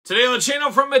Today on the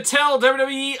channel from Mattel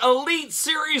WWE Elite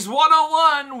Series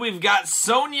 101, we've got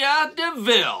Sonya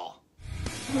Deville.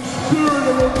 The spirit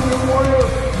of Ultimate Warrior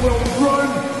will run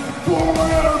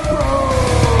forever!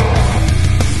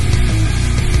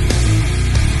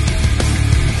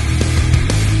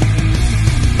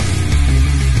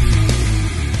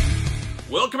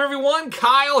 Welcome everyone,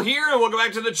 Kyle here, and welcome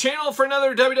back to the channel for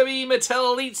another WWE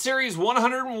Mattel Elite Series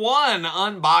 101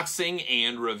 unboxing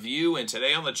and review. And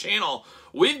today on the channel,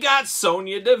 we've got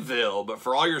Sonya Deville. But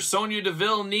for all your Sonya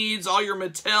Deville needs, all your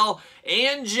Mattel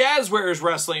and Jazzwares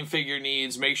wrestling figure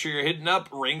needs, make sure you're hitting up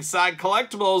Ringside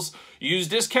Collectibles. Use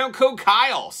discount code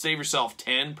Kyle. Save yourself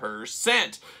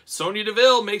 10%. Sonya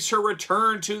Deville makes her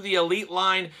return to the Elite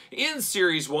line in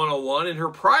Series 101, and her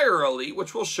prior Elite,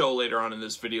 which we'll show later on in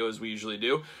this video as we usually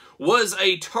do, was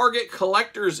a Target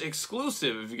Collectors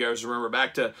exclusive, if you guys remember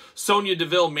back to Sonya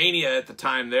Deville Mania at the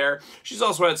time there. She's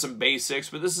also had some basics,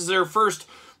 but this is her first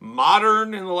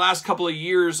modern in the last couple of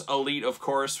years Elite, of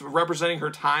course, representing her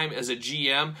time as a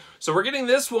GM. So we're getting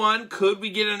this one. Could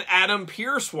we get an Adam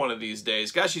Pearce one of these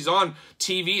days? Gosh, she's on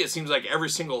TV, it seems like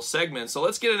every single segment. So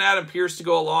let's get an Adam Pearce to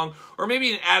go along, or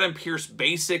maybe an Adam Pearce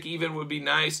basic even would be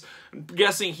nice. I'm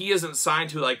guessing he isn't signed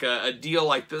to like a deal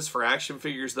like this for action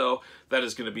figures though. That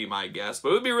is going to be my guess. But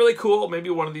it would be really cool.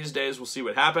 Maybe one of these days we'll see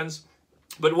what happens.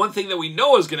 But one thing that we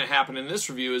know is going to happen in this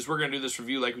review is we're going to do this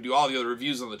review like we do all the other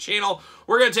reviews on the channel.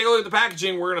 We're going to take a look at the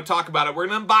packaging. We're going to talk about it. We're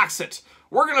going to unbox it.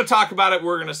 We're going to talk about it.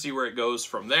 We're going to see where it goes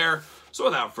from there. So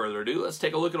without further ado, let's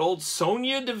take a look at old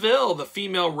Sonya Deville, the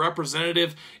female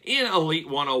representative in Elite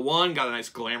 101. Got a nice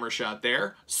glamour shot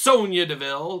there. Sonya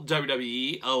Deville,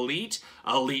 WWE Elite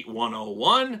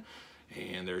 101.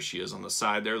 And there she is on the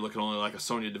side there, looking only like a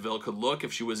Sonya Deville could look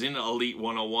if she was in Elite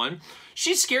 101.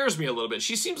 She scares me a little bit.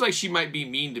 She seems like she might be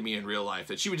mean to me in real life,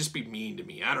 that she would just be mean to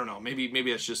me. I don't know. Maybe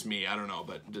that's just me. I don't know.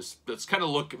 But just that's kind of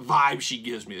vibe she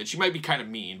gives me, that she might be kind of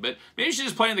mean. But maybe she's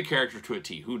just playing the character to a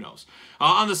T. Who knows?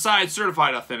 On the side,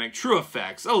 certified authentic, true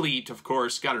effects, Elite, of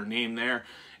course, got her name there.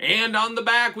 And on the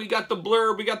back, we got the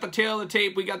blurb, we got the tail of the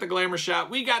tape, we got the glamour shot,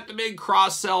 we got the big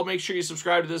cross-sell. Make sure you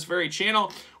subscribe to this very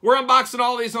channel. We're unboxing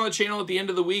all of these on the channel at the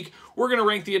end of the week. We're going to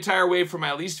rank the entire wave from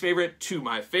my least favorite to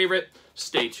my favorite.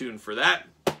 Stay tuned for that.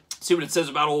 See what it says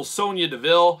about old Sonya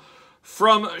Deville.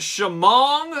 From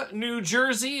Shamong, New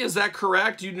Jersey. Is that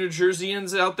correct? You New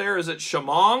Jerseyans out there, is it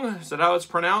Shamong? Is that how it's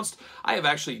pronounced? I have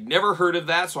actually never heard of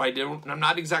that, so I'm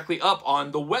not exactly up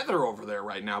on the weather over there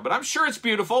right now, but I'm sure it's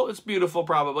beautiful. It's beautiful,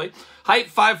 probably. Height,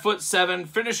 5'7".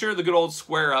 Finisher, the good old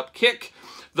square up kick.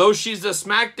 Though she's the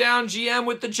SmackDown GM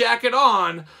with the jacket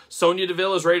on, Sonya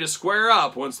Deville is ready to square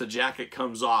up once the jacket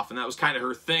comes off. And that was kind of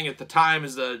her thing at the time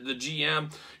as the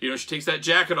GM. You know, she takes that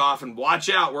jacket off and watch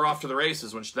out, we're off to the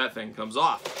races when that thing comes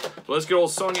off. So let's get old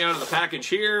Sonya out of the package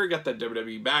here. Got that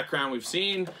WWE background we've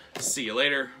seen. See you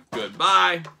later.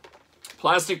 Goodbye.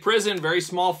 Plastic prison, very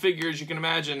small figure as you can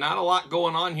imagine. Not a lot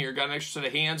going on here. Got an extra set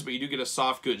of hands, but you do get a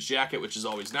soft goods jacket, which is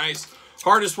always nice.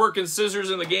 Hardest working scissors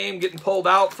in the game, getting pulled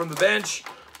out from the bench.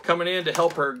 Coming in to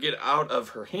help her get out of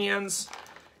her hands.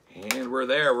 And we're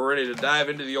there. We're ready to dive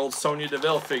into the old Sonya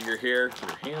Deville figure here. Get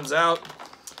your hands out.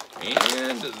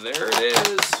 And there it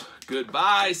is.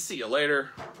 Goodbye. See you later.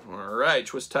 All right.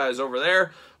 Twist ties over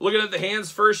there. Looking at the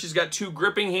hands first, she's got two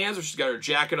gripping hands, where she's got her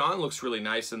jacket on. Looks really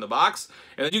nice in the box.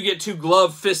 And then you get two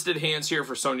glove-fisted hands here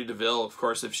for Sonya Deville. Of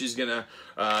course, if she's going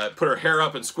to put her hair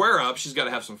up and square up, she's got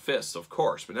to have some fists, of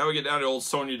course. But now we get down to old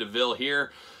Sonya Deville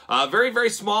here. Very,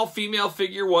 very small female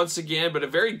figure once again, but a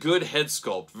very good head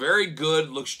sculpt. Very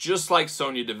good. Looks just like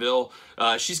Sonya Deville.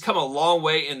 She's come a long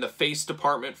way in the face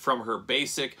department from her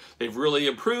basic. They've really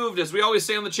improved. As we always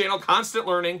say on the channel, constant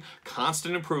learning,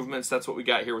 constant improvements. That's what we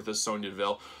got here with this Sonya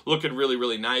Deville. Looking really,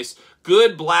 really nice.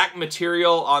 Good black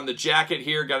material on the jacket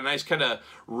here. Got a nice kind of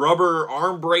rubber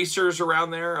arm bracers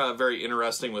around there. Very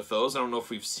interesting with those. I don't know if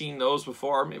we've seen those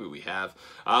before. Maybe we have.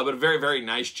 But a very, very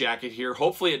nice jacket here.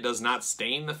 Hopefully it does not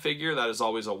stain the figure. That is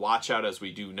always a watch out, as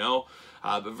we do know.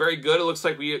 But very good. It looks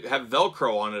like we have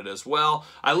Velcro on it as well.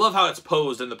 I love how it's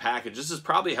posed in the package. This is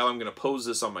probably how I'm going to pose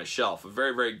this on my shelf.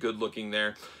 Very, very good looking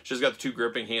there. She's got the two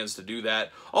gripping hands to do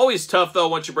that. Always tough, though,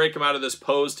 once you break them out of this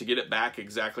pose to get it back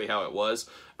exactly how it was.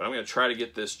 But I'm going to try to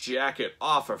get this jacket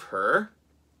off of her.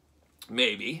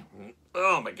 Maybe.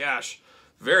 Oh, my gosh.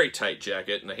 Very tight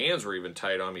jacket, and the hands were even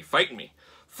tight on me. Fighting me.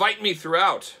 Fight me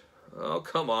throughout. Oh,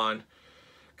 come on.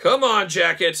 Come on,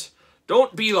 jacket.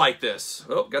 Don't be like this.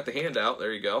 Oh, got the hand out.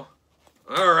 There you go.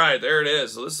 All right, there it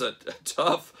is. So this is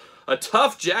a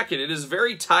tough jacket. It is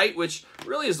very tight, which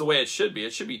really is the way it should be.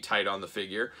 It should be tight on the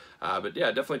figure. But yeah,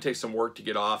 it definitely takes some work to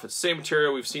get off. It's the same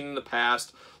material we've seen in the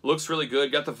past. Looks really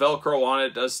good. Got the Velcro on it.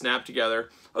 It does snap together.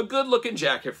 A good looking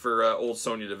jacket for old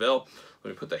Sonya Deville.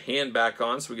 Let me put the hand back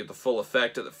on so we get the full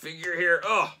effect of the figure here.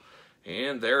 Oh,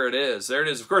 and there it is. There it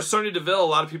is. Of course, Sonya Deville, a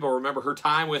lot of people remember her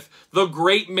time with the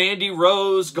great Mandy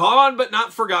Rose. Gone but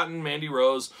not forgotten, Mandy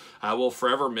Rose. We'll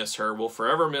forever miss her. We'll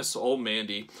forever miss old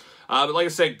Mandy. But like I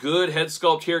said, good head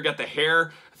sculpt here. Got the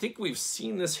hair. I think we've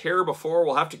seen this hair before.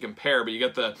 We'll have to compare. But you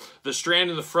got the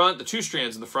strand in the front, the 2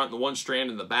 strands in the front, and the 1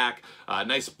 strand in the back.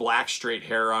 Nice black straight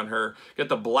hair on her. Got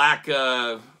the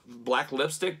black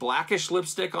lipstick, blackish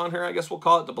lipstick on her, I guess we'll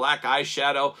call it. The black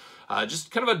eyeshadow.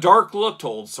 Just kind of a dark look to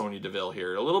old Sonya Deville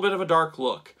here. A little bit of a dark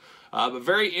look. But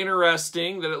very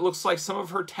interesting that it looks like some of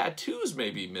her tattoos may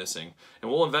be missing.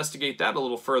 And we'll investigate that a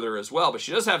little further as well. But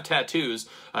she does have tattoos.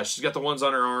 She's got the ones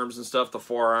on her arms and stuff, the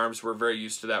forearms. We're very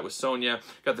used to that with Sonya.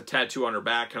 Got the tattoo on her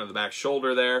back, kind of the back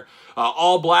shoulder there.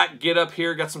 All black get up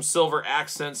here. Got some silver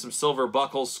accents, some silver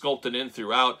buckles sculpted in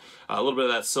throughout. A little bit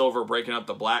of that silver breaking up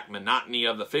the black monotony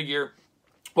of the figure.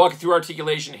 Walking through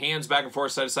articulation, hands back and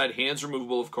forth, side to side, hands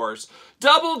removable, of course.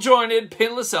 Double jointed,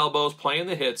 pinless elbows, playing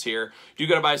the hits here. Do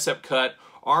got a bicep cut.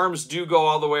 Arms do go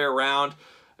all the way around.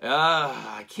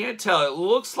 I can't tell. It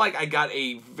looks like I got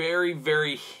a very,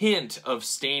 very hint of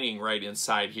staining right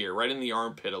inside here, right in the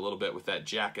armpit a little bit with that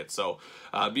jacket. So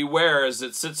beware, as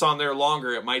it sits on there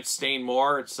longer, it might stain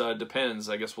more. It depends.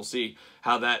 I guess we'll see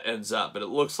how that ends up. But it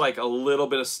looks like a little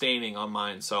bit of staining on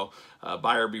mine. So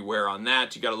buyer beware on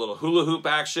that. You got a little hula hoop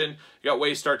action. You got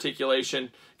waist articulation.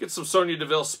 Get some Sonya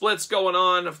Deville splits going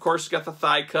on. Of course, you got the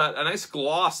thigh cut. A nice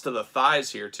gloss to the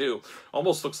thighs here, too.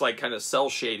 Almost looks like kind of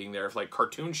cell shading there, like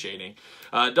cartoon shading.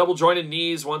 Double jointed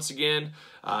knees, once again.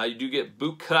 You do get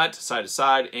boot cut, side to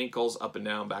side, ankles up and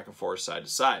down, back and forth, side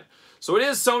to side. So it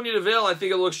is Sonya Deville. I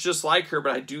think it looks just like her,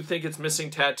 but I do think it's missing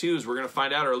tattoos. We're going to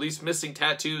find out, or at least missing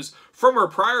tattoos from her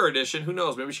prior edition. Who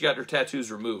knows? Maybe she got her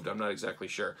tattoos removed. I'm not exactly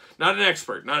sure. Not an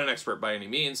expert by any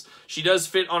means. She does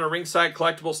fit on a ringside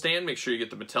collectible stand. Make sure you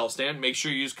get the Mattel stand. Make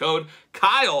sure you use code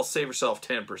Kyle. Save yourself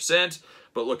 10%.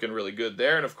 But looking really good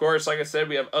there. And of course, like I said,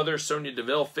 we have other Sonya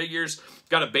Deville figures.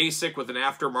 Got a basic with an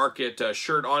aftermarket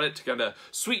shirt on it to kind of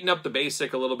sweeten up the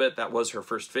basic a little bit. That was her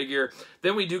first figure.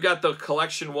 Then we do got the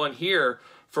collection one here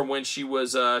from when she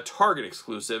was Target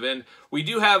exclusive. And we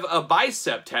do have a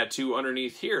bicep tattoo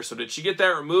underneath here. So did she get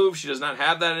that removed? She does not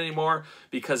have that anymore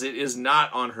because it is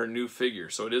not on her new figure.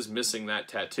 So it is missing that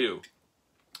tattoo.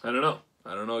 I don't know.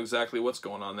 I don't know exactly what's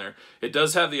going on there. It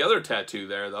does have the other tattoo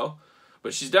there, though.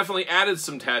 But she's definitely added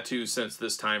some tattoos since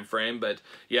this time frame. But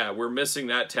yeah, we're missing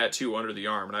that tattoo under the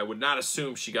arm. And I would not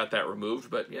assume she got that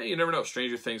removed. But yeah, you never know.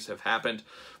 Stranger things have happened.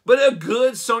 But a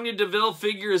good Sonya Deville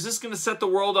figure. Is this going to set the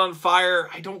world on fire?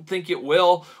 I don't think it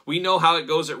will. We know how it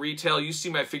goes at retail. You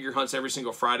see my figure hunts every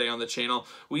single Friday on the channel.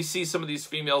 We see some of these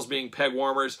females being peg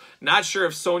warmers. Not sure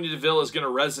if Sonya Deville is going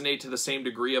to resonate to the same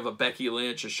degree of a Becky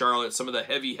Lynch, a Charlotte, some of the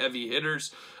heavy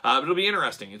hitters. But it'll be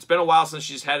interesting. It's been a while since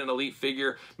she's had an elite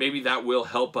figure. Maybe that will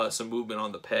help some movement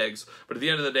on the pegs. But at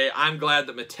the end of the day, I'm glad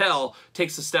that Mattel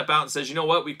takes a step out and says, you know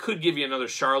what, we could give you another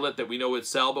Charlotte that we know would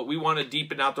sell, but we want to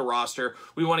deepen out the roster.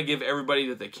 We want to give everybody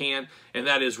that they can, and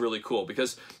that is really cool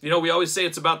because, you know, we always say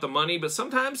it's about the money, but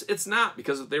sometimes it's not,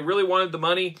 because if they really wanted the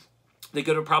money, they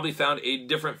could have probably found a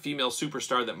different female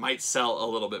superstar that might sell a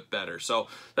little bit better. So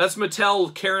that's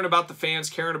Mattel caring about the fans,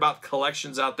 caring about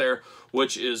collections out there,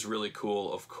 which is really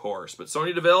cool, of course. But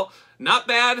Sonya Deville, not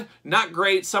bad, not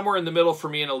great, somewhere in the middle for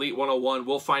me in Elite 101.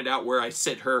 We'll find out where I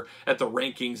sit her at the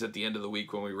rankings at the end of the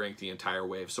week when we rank the entire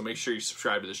wave. So make sure you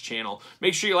subscribe to this channel.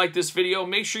 Make sure you like this video.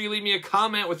 Make sure you leave me a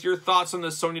comment with your thoughts on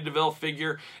this Sonya Deville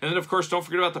figure. And then, of course, don't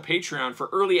forget about the Patreon for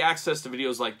early access to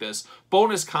videos like this,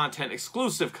 bonus content,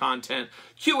 exclusive content,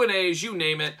 Q&As, you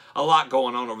name it. A lot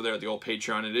going on over there at the old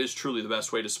Patreon. It is truly the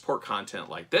best way to support content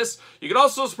like this. You can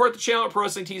also support the channel at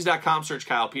ProWrestlingTees.com. Search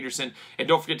Kyle Peterson. And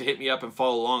don't forget to hit me up and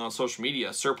follow along on social media.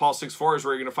 SirPaul64 is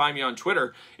where you're going to find me on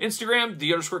Twitter, Instagram,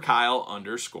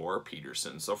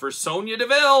 _Kyle_Peterson. So for Sonya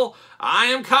Deville, I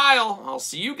am Kyle. I'll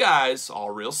see you guys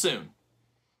all real soon.